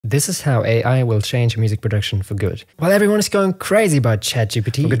This is how AI will change music production for good. While everyone is going crazy about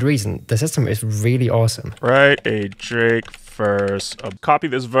Chat-GPT, for good reason, the system is really awesome. Write a Drake verse. Copy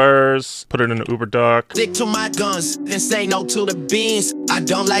this verse, put it in an Uber doc. Stick to my guns and say no to the beans. I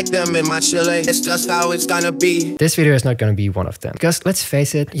don't like them in my chili. It's just how it's gonna be. This video is not gonna be one of them. Because let's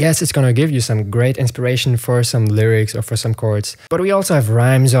face it, yes, it's gonna give you some great inspiration for some lyrics or for some chords. But we also have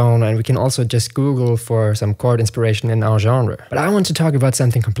Rhyme Zone, and we can also just Google for some chord inspiration in our genre. But I want to talk about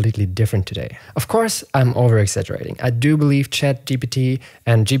something completely different today. Of course, I'm over-exaggerating. I do believe Chat-GPT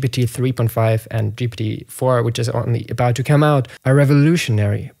and GPT 3.5 and GPT 4, which is only about to come out, are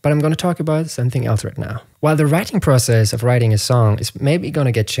revolutionary. But I'm gonna talk about something else right now. While the writing process of writing a song is maybe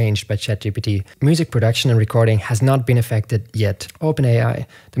gonna get changed by ChatGPT, music production and recording has not been affected yet. OpenAI,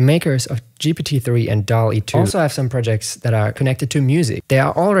 the makers of GPT-3 and Dall-e 2, also have some projects that are connected to music. They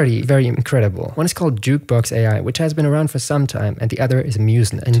are already very incredible. One is called Jukebox AI, which has been around for some time, and the other is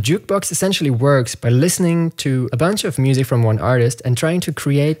MuseNet. And Jukebox essentially works by listening to a bunch of music from one artist and trying to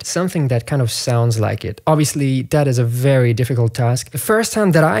create something that kind of sounds like it. Obviously, that is a very difficult task. The first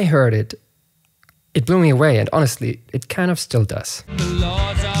time that I heard it, it blew me away, and honestly, it kind of still does. The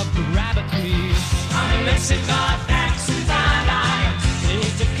laws of gravity, I'm a Mexican accent, I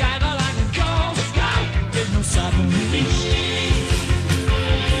take the candle and go to sky. There's no submarine.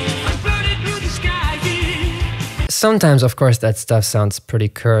 I'm burning through the sky. Sometimes, of course, that stuff sounds pretty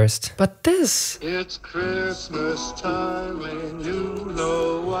cursed, but this... It's Christmas time and you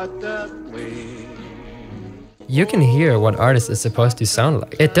know what that means. You can hear what artist is supposed to sound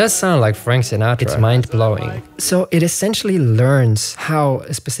like. It does sound like Frank Sinatra. It's mind-blowing. So it essentially learns how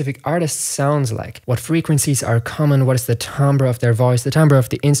a specific artist sounds like, what frequencies are common, what is the timbre of their voice, the timbre of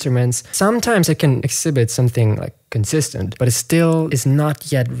the instruments. Sometimes it can exhibit something like consistent, but it still is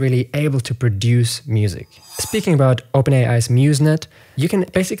not yet really able to produce music. Speaking about OpenAI's MuseNet, you can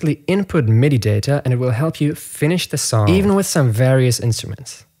basically input MIDI data and it will help you finish the song, even with some various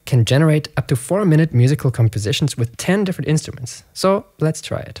instruments. Can generate up to 4-minute musical compositions with 10 different instruments. So let's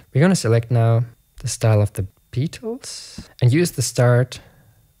try it. We're gonna select now the style of the Beatles and use the start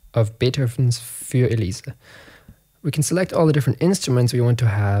of Beethoven's Für Elise. We can select all the different instruments we want to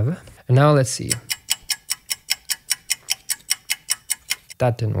have. And now let's see.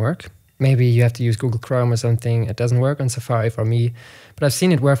 That didn't work. Maybe you have to use Google Chrome or something. It doesn't work on Safari for me, but I've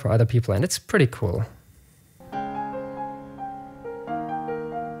seen it work for other people and it's pretty cool.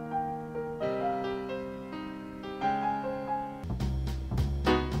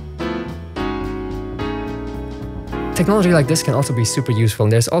 Technology like this can also be super useful,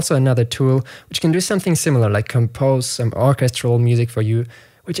 and there's also another tool which can do something similar, like compose some orchestral music for you,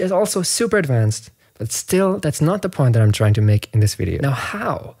 which is also super advanced. But still, that's not the point that I'm trying to make in this video. Now,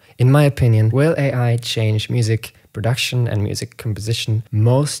 how, in my opinion, will AI change music production and music composition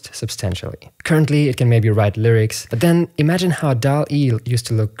most substantially? Currently, it can maybe write lyrics, but then imagine how Dall-e used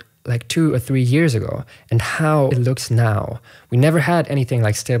to look like 2 or 3 years ago, and how it looks now. We never had anything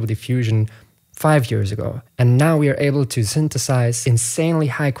like Stable Diffusion 5 years ago, and now we are able to synthesize insanely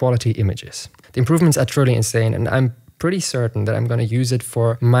high quality images. The improvements are truly insane, and I'm pretty certain that I'm going to use it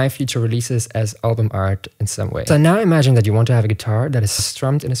for my future releases as album art in some way. So now imagine that you want to have a guitar that is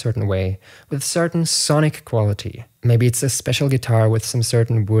strummed in a certain way, with a certain sonic quality. Maybe it's a special guitar with some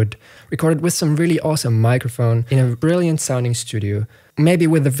certain wood, recorded with some really awesome microphone in a brilliant sounding studio, maybe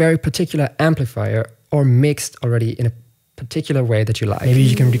with a very particular amplifier, or mixed already in a particular way that you like. Maybe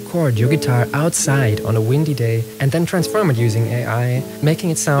you can record your guitar outside on a windy day and then transform it using AI,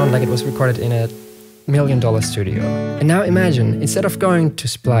 making it sound like it was recorded in a $1 million studio. And now imagine, instead of going to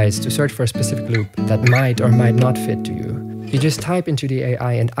Splice to search for a specific loop that might or might not fit to you, you just type into the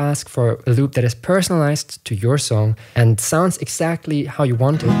AI and ask for a loop that is personalized to your song and sounds exactly how you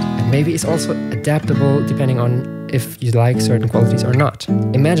want it, and maybe it's also adaptable depending on if you like certain qualities or not.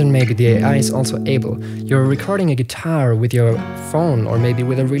 Imagine maybe the AI is also able, you're recording a guitar with your phone or maybe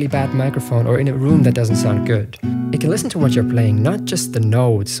with a really bad microphone or in a room that doesn't sound good. It can listen to what you're playing, not just the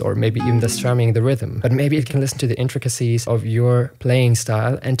notes or maybe even the strumming, the rhythm, but maybe it can listen to the intricacies of your playing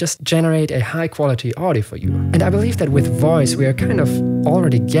style and just generate a high quality audio for you. And I believe that with voice we are kind of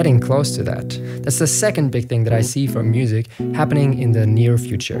already getting close to that. That's the second big thing that I see for music happening in the near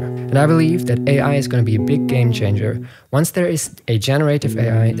future. And I believe that AI is going to be a big game changer once there is a generative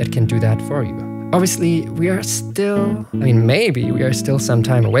AI that can do that for you. Obviously, we are still, maybe we are still some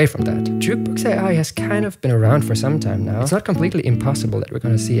time away from that. Jukebox AI has kind of been around for some time now. It's not completely impossible that we're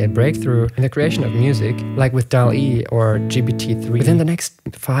going to see a breakthrough in the creation of music, like with Dall-e or GPT-3, within the next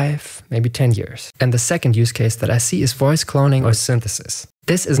 5, maybe 10 years. And the second use case that I see is voice cloning or synthesis.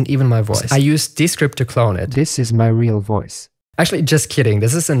 This isn't even my voice. I use Descript to clone it. This is my real voice. Actually, just kidding.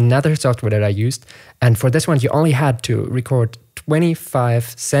 This is another software that I used. And for this one, you only had to record 25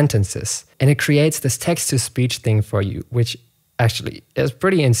 sentences. And it creates this text-to-speech thing for you, which actually is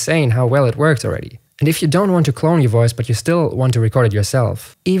pretty insane how well it works already. And if you don't want to clone your voice, but you still want to record it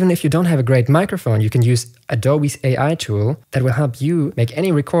yourself, even if you don't have a great microphone, you can use Adobe's AI tool that will help you make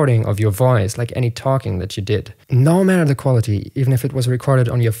any recording of your voice, like any talking that you did. No matter the quality, even if it was recorded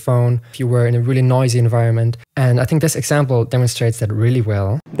on your phone, if you were in a really noisy environment. And I think this example demonstrates that really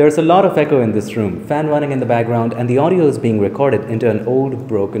well. There's a lot of echo in this room, fan running in the background, and the audio is being recorded into an old,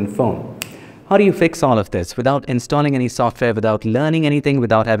 broken phone. How do you fix all of this without installing any software, without learning anything,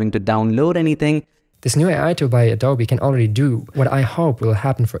 without having to download anything? This new AI tool by Adobe can already do what I hope will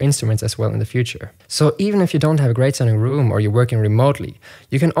happen for instruments as well in the future. So even if you don't have a great sounding room or you're working remotely,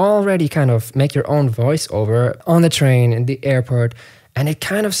 you can already kind of make your own voiceover on the train, in the airport, and it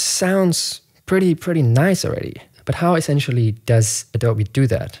kind of sounds pretty nice already. But how essentially does Adobe do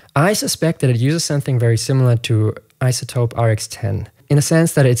that? I suspect that it uses something very similar to Isotope RX10. In a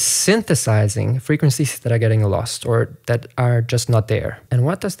sense that it's synthesizing frequencies that are getting lost or that are just not there. And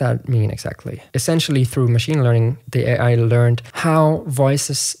what does that mean exactly? Essentially, through machine learning, the AI learned how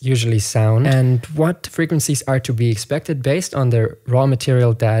voices usually sound and what frequencies are to be expected based on the raw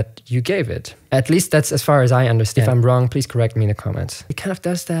material that you gave it. At least that's as far as I understand. If I'm wrong, please correct me in the comments. It kind of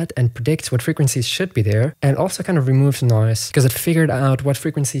does that and predicts what frequencies should be there and also kind of removes noise because it figured out what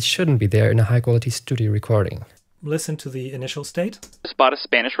frequencies shouldn't be there in a high-quality studio recording. Listen to the initial state. Spot a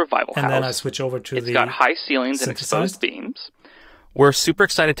Spanish revival house. And then I switch over to It's got high ceilings and exposed beams. We're super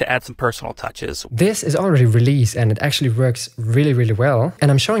excited to add some personal touches. This is already released and it actually works really well. And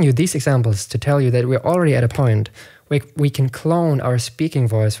I'm showing you these examples to tell you that we're already at a point where we can clone our speaking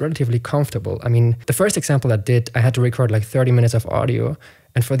voice relatively comfortable. I mean, the first example I did, I had to record like 30 minutes of audio.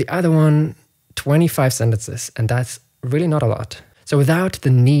 And for the other one, 25 sentences. And that's really not a lot. So without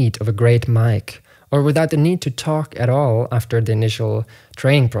the need of a great mic, or without the need to talk at all after the initial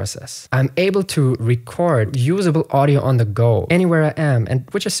training process, I'm able to record usable audio on the go, anywhere I am, and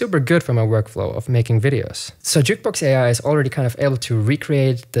which is super good for my workflow of making videos. So Jukebox AI is already kind of able to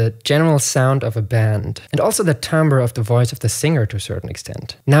recreate the general sound of a band, and also the timbre of the voice of the singer to a certain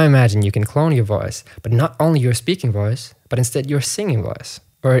extent. Now imagine you can clone your voice, but not only your speaking voice, but instead your singing voice.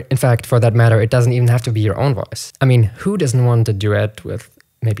 Or in fact, for that matter, it doesn't even have to be your own voice. I mean, who doesn't want a duet with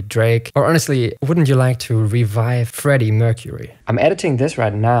maybe Drake? Or honestly, wouldn't you like to revive Freddie Mercury? I'm editing this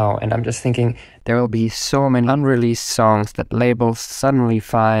right now and I'm just thinking there will be so many unreleased songs that labels suddenly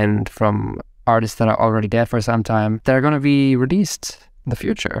find from artists that are already dead for some time that are going to be released in the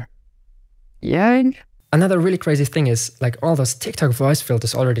future. Yay! Another really crazy thing is like all those TikTok voice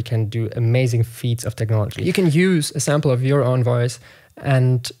filters already can do amazing feats of technology. You can use a sample of your own voice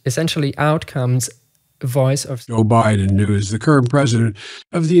and essentially out comes voice of Joe Biden, who is the current president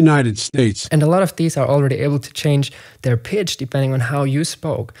of the United States. And a lot of these are already able to change their pitch depending on how you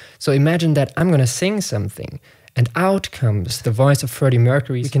spoke. So imagine that I'm going to sing something and out comes the voice of Freddie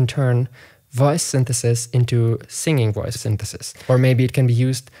Mercury. We can turn voice synthesis into singing voice synthesis. Or maybe it can be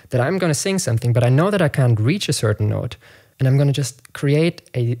used that I'm going to sing something, but I know that I can't reach a certain note. And I'm going to just create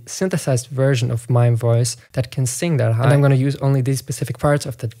a synthesized version of my voice that can sing that high. And I'm going to use only these specific parts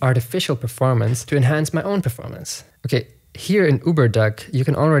of the artificial performance to enhance my own performance. Okay, here in UberDuck, you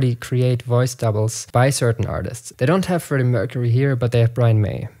can already create voice doubles by certain artists. They don't have Freddie Mercury here, but they have Brian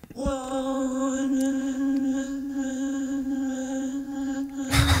May.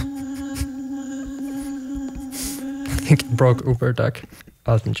 I think it broke UberDuck.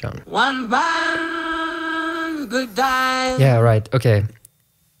 Elton John. Yeah, right. Okay.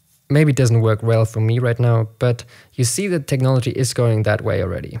 Maybe it doesn't work well for me right now, but you see that technology is going that way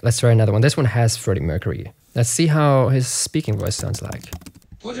already. Let's try another one. This one has Freddie Mercury. Let's see how his speaking voice sounds like.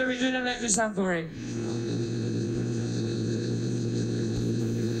 What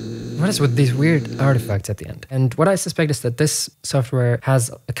is with these weird artifacts at the end? And what I suspect is that this software has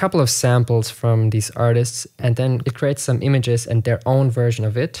a couple of samples from these artists, and then it creates some images and their own version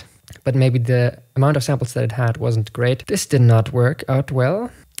of it. But maybe the amount of samples that it had wasn't great. This did not work out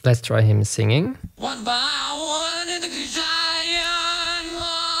well. Let's try him singing. One by one in the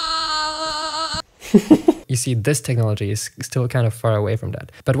You see, this technology is still kind of far away from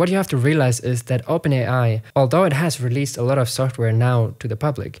that. But what you have to realize is that OpenAI, although it has released a lot of software now to the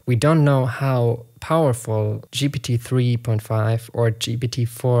public, we don't know how powerful GPT 3.5 or GPT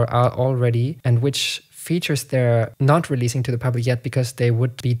 4 are already and which features they're not releasing to the public yet because they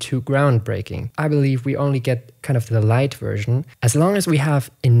would be too groundbreaking. I believe we only get kind of the light version. As long as we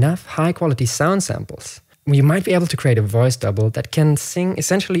have enough high-quality sound samples, we might be able to create a voice double that can sing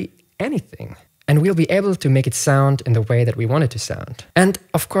essentially anything. and we'll be able to make it sound in the way that we want it to sound. And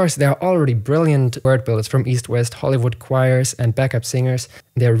of course, there are already brilliant word builders from East West, Hollywood choirs, and backup singers.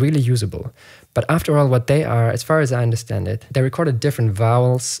 They're really usable. But after all, what they are, as far as I understand it, they recorded different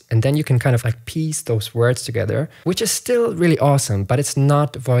vowels, and then you can kind of like piece those words together, which is still really awesome, but it's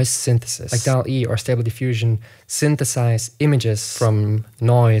not voice synthesis. Like Dall-e or Stable Diffusion synthesize images from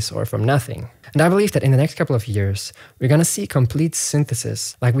noise or from nothing. And I believe that in the next couple of years, we're going to see complete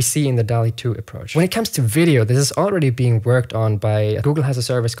synthesis like we see in the Dall-e 2 approach. When it comes to video, this is already being worked on by Google has a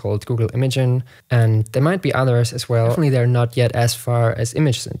service called Google Imagen, and there might be others as well. Definitely they're not yet as far as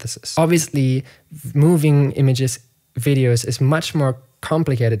image synthesis. Obviously, moving images, videos is much more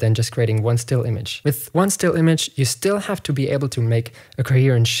complicated than just creating one still image. With one still image, you still have to be able to make a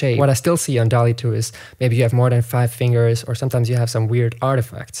coherent shape. What I still see on Dall-e 2 is maybe you have more than 5 fingers, or sometimes you have some weird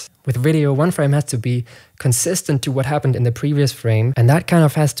artifacts. With video, one frame has to be consistent to what happened in the previous frame, and that kind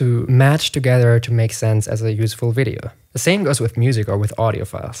of has to match together to make sense as a useful video. The same goes with music or with audio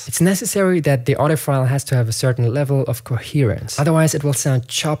files. It's necessary that the audio file has to have a certain level of coherence, otherwise it will sound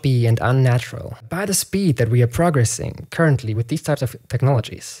choppy and unnatural. By the speed that we are progressing currently with these types of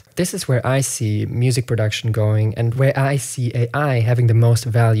technologies, this is where I see music production going and where I see AI having the most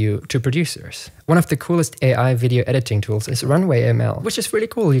value to producers. One of the coolest AI video editing tools is Runway ML, which is really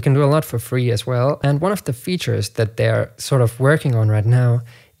cool. You can do a lot for free as well. And one of the features that they're sort of working on right now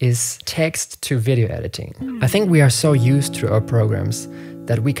is text to video editing. I think we are so used to our programs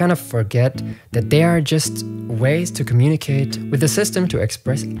that we kind of forget that they are just ways to communicate with the system to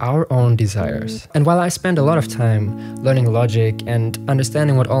express our own desires. And while I spend a lot of time learning logic and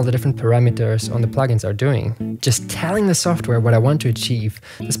understanding what all the different parameters on the plugins are doing, just telling the software what I want to achieve,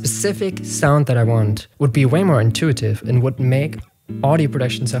 the specific sound that I want, would be way more intuitive and would make audio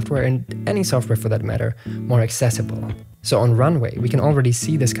production software, and any software for that matter, more accessible. So on Runway, we can already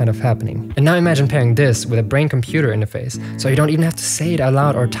see this kind of happening. And now imagine pairing this with a brain-computer interface, so you don't even have to say it out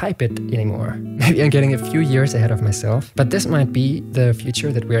loud or type it anymore. Maybe I'm getting a few years ahead of myself, but this might be the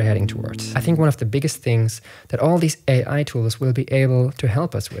future that we're heading towards. I think one of the biggest things that all these AI tools will be able to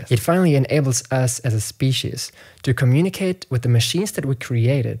help us with, it finally enables us as a species to communicate with the machines that we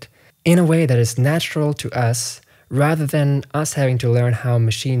created in a way that is natural to us, rather than us having to learn how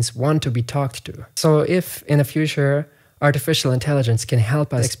machines want to be talked to. So if in the future artificial intelligence can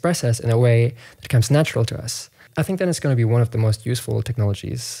help us express us in a way that comes natural to us, I think then it's going to be one of the most useful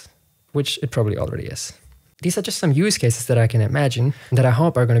technologies, which it probably already is. These are just some use cases that I can imagine and that I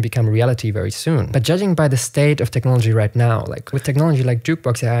hope are going to become reality very soon. But judging by the state of technology right now, like with technology like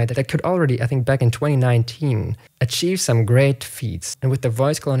Jukebox AI that could already, I think back in 2019, achieve some great feats, and with the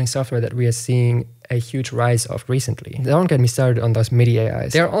voice cloning software that we are seeing a huge rise of recently. Don't get me started on those MIDI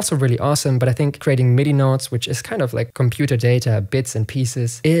AIs. They're also really awesome, but I think creating MIDI notes, which is kind of like computer data, bits and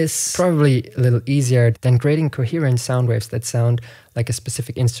pieces, is probably a little easier than creating coherent sound waves that sound like a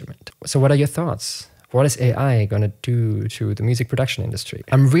specific instrument. So what are your thoughts? What is AI going to do to the music production industry?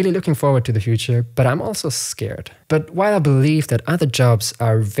 I'm really looking forward to the future, but I'm also scared. But while I believe that other jobs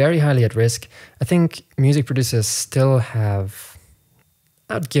are very highly at risk, I think music producers still have,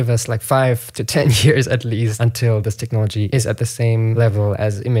 I'd give us like 5 to 10 years at least until this technology is at the same level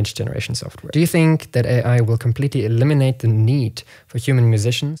as image generation software. Do you think that AI will completely eliminate the need for human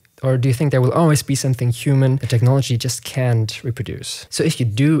musicians? Or do you think there will always be something human that technology just can't reproduce? So if you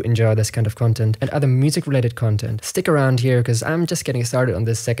do enjoy this kind of content and other music-related content, stick around here because I'm just getting started on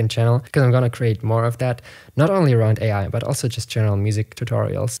this second channel because I'm going to create more of that, not only around AI, but also just general music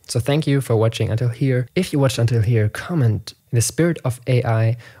tutorials. So thank you for watching until here. If you watched until here, comment in the spirit of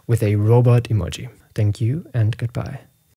AI with a robot emoji. Thank you and goodbye.